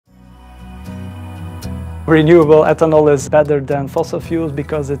Renewable ethanol is better than fossil fuels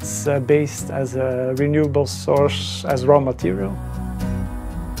because it's based as a renewable source as raw material.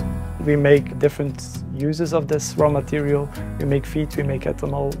 We make different uses of this raw material. We make feed, we make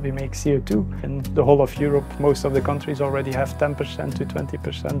ethanol, we make CO2. In the whole of Europe, most of the countries already have 10% to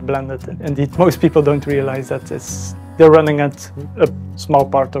 20% blended. Indeed, most people don't realize that they're running at a small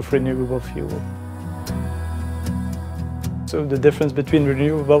part of renewable fuel. So the difference between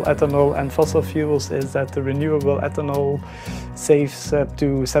renewable ethanol and fossil fuels is that the renewable ethanol saves up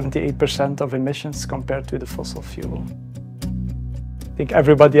to 78% of emissions compared to the fossil fuel. I think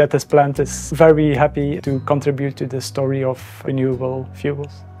everybody at this plant is very happy to contribute to the story of renewable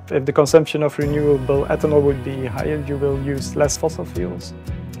fuels. If the consumption of renewable ethanol would be higher, you will use less fossil fuels.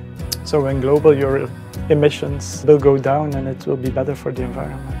 So in global, your emissions will go down and it will be better for the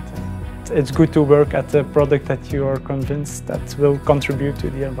environment. It's good to work at a product that you are convinced that will contribute to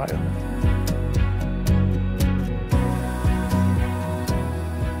the environment.